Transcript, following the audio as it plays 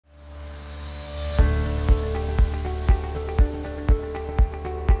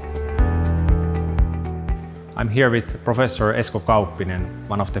I'm here with Professor Esko Kauppinen,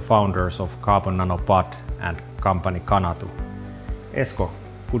 one of the founders of Carbon NanoBud and company Canatu. Esko,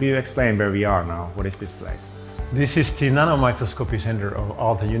 could you explain where we are now? What is this place? This is the Nanomicroscopy Center of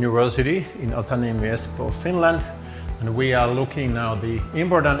Aalto University in Otaniemi, Espoo, Finland. And we are looking now at the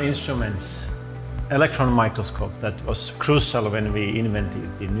important instruments, electron microscope that was crucial when we invented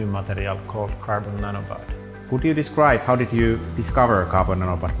the new material called carbon nanobud. Could you describe how did you discover carbon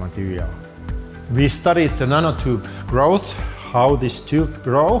nanobud material? We studied the nanotube growth, how this tube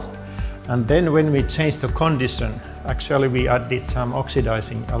grows, and then when we changed the condition, actually we added some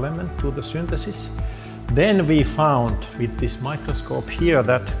oxidizing element to the synthesis. Then we found with this microscope here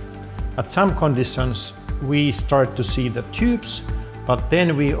that at some conditions we start to see the tubes, but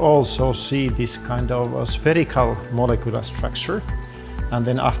then we also see this kind of spherical molecular structure. And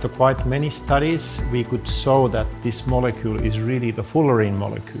then after quite many studies, we could show that this molecule is really the fullerene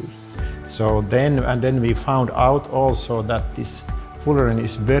molecule. So then we found out also that this fullerene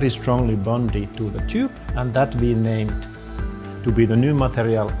is very strongly bonded to the tube, and that we named to be the new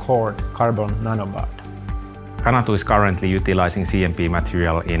material called carbon nanobud. Canatu is currently utilizing CMP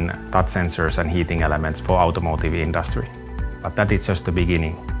material in touch sensors and heating elements for automotive industry. But that is just the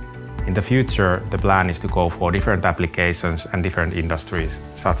beginning. In the future, the plan is to go for different applications and different industries,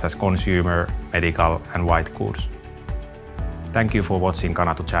 such as consumer, medical and white goods. Thank you for watching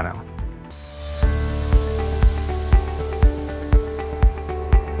Canatu channel.